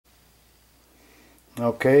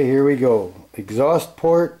Okay, here we go. Exhaust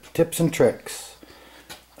port tips and tricks.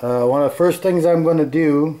 One of the first things I'm going to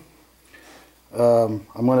do, I'm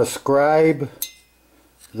going to scribe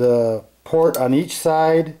the port on each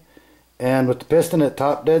side, and with the piston at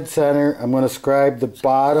top dead center, I'm going to scribe the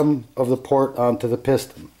bottom of the port onto the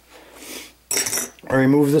piston. I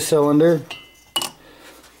remove the cylinder,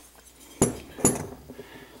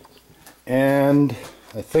 and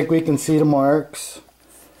I think we can see the marks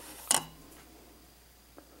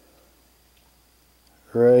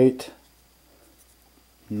right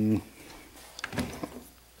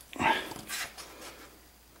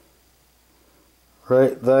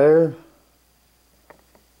right there.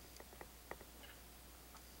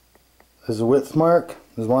 There's a width mark.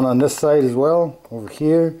 There's one on this side as well, over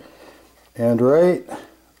here, and right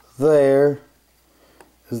there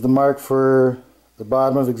is the mark for the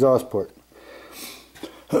bottom of the exhaust port.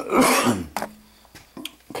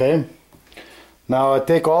 Okay, now I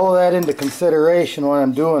take all of that into consideration when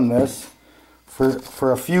I'm doing this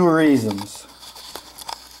for a few reasons.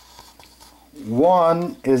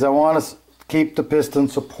 One is I want to keep the piston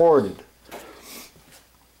supported.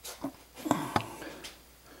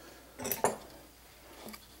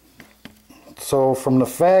 So from the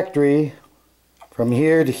factory, from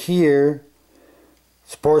here to here,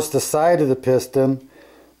 supports the side of the piston,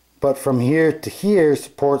 but from here to here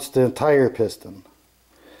supports the entire piston.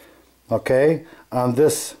 Okay, on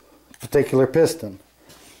this particular piston.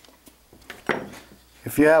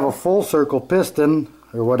 If you have a full circle piston,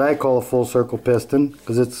 or what I call a full circle piston,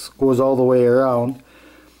 because it goes all the way around,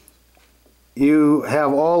 you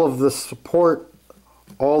have all of the support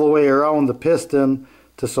all the way around the piston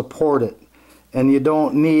to support it, and you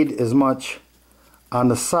don't need as much on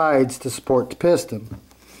the sides to support the piston.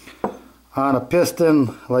 On a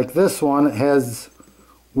piston like this one, it has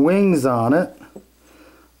wings on it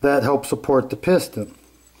that help support the piston.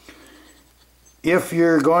 If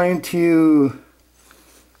you're going to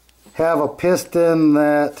have a piston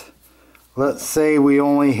that, let's say we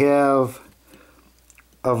only have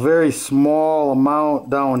a very small amount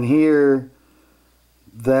down here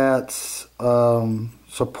that's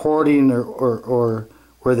supporting or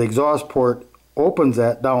where the exhaust port opens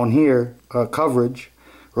at down here, coverage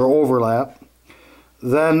or overlap,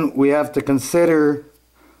 then we have to consider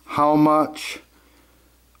how much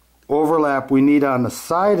overlap we need on the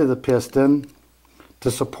side of the piston to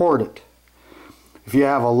support it. If you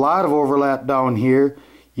have a lot of overlap down here,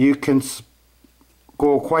 you can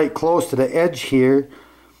go quite close to the edge here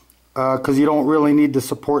because you don't really need to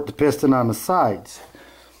support the piston on the sides.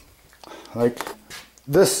 Like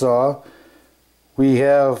this saw, we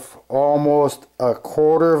have almost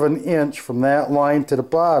 1/4 of an inch from that line to the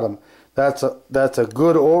bottom. That's a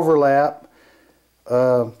good overlap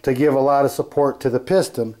to give a lot of support to the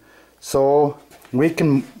piston. So we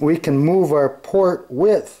can move our port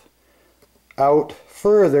width out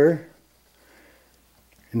further,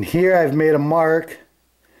 and here I've made a mark.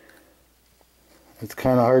 It's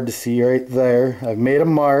kind of hard to see right there. I've made a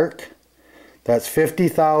mark. That's 50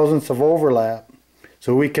 thousandths of overlap.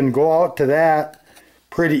 So we can go out to that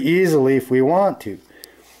pretty easily if we want to.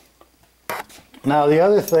 Now the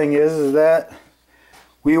other thing is that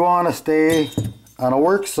we want to stay on a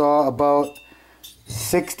work saw about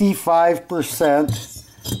 65%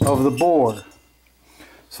 of the bore.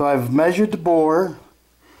 So I've measured the bore,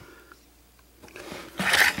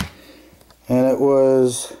 and it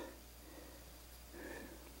was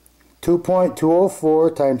 2.204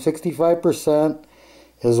 times 65%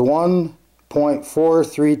 is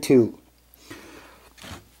 1.432.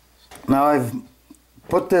 Now I've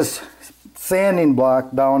put this sanding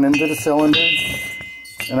block down into the cylinder,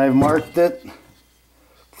 and I've marked it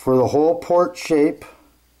for the whole port shape.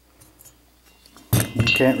 You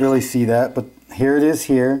can't really see that, but here it is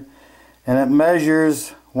here, and it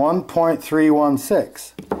measures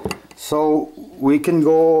 1.316. So we can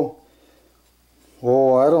go,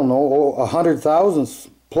 oh, I don't know, 100 thousandths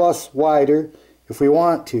plus wider if we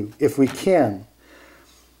want to, if we can.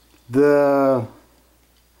 The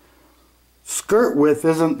skirt width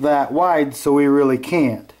isn't that wide, so we really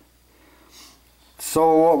can't.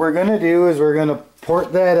 So what we're going to do is we're going to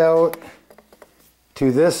port that out to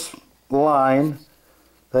this line.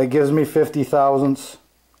 That gives me 50 thousandths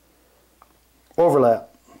overlap.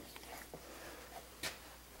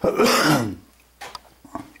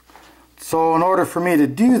 So in order for me to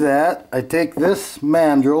do that, I take this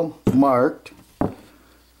mandrel marked,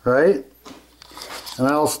 right, and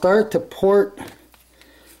I'll start to port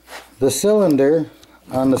the cylinder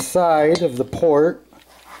on the side of the port.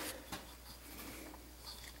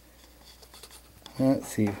 Let's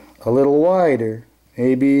see, a little wider,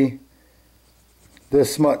 maybe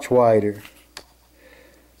this much wider.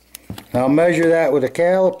 Now measure that with the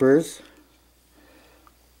calipers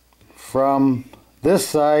from this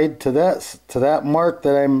side to that mark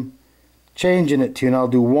that I'm changing it to, and I'll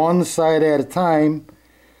do one side at a time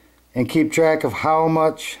and keep track of how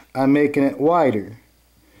much I'm making it wider.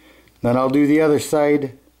 Then I'll do the other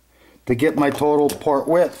side to get my total port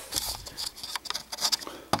width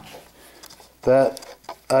that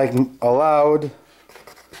I'm allowed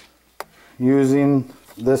using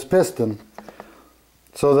this piston.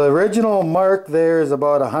 So the original mark there is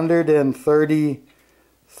about 130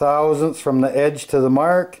 thousandths from the edge to the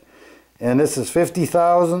mark, and this is 50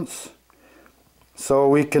 thousandths. So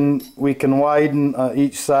we can widen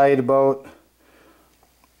each side about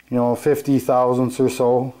 50 thousandths or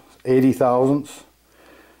so, 80 thousandths,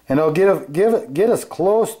 and it'll get us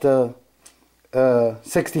close to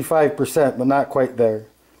 65%, but not quite there.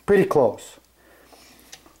 Pretty close.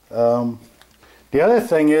 The other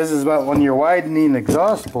thing is about when you're widening the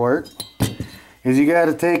exhaust port, is you got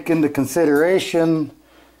to take into consideration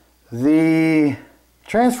the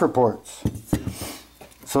transfer ports.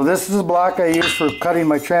 So this is a block I use for cutting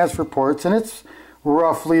my transfer ports, and it's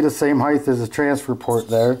roughly the same height as a transfer port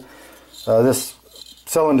there. This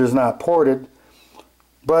cylinder is not ported,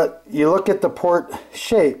 but you look at the port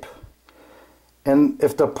shape, and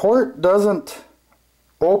if the port doesn't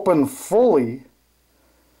open fully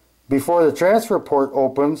before the transfer port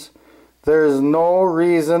opens, there's no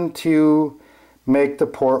reason to make the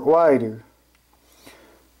port wider.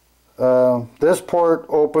 This port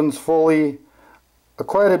opens fully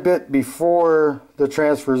quite a bit before the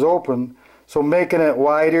transfers open, so making it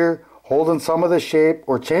wider, holding some of the shape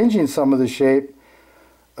or changing some of the shape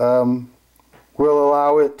will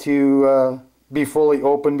allow it to be fully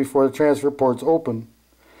open before the transfer ports open.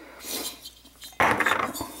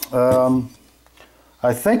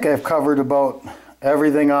 I think I've covered about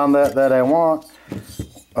everything on that I want.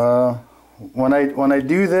 When I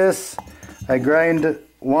do this, I grind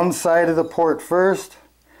one side of the port first,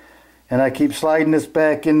 and I keep sliding this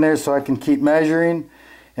back in there so I can keep measuring,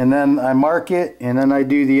 and then I mark it, and then I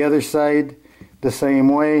do the other side the same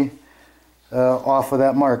way off of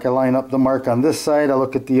that mark. I line up the mark on this side, I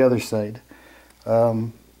look at the other side.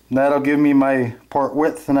 That'll give me my port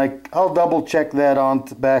width, and I'll double check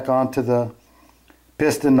that back onto the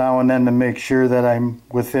piston now and then to make sure that I'm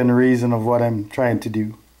within reason of what I'm trying to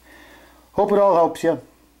do. Hope it all helps you.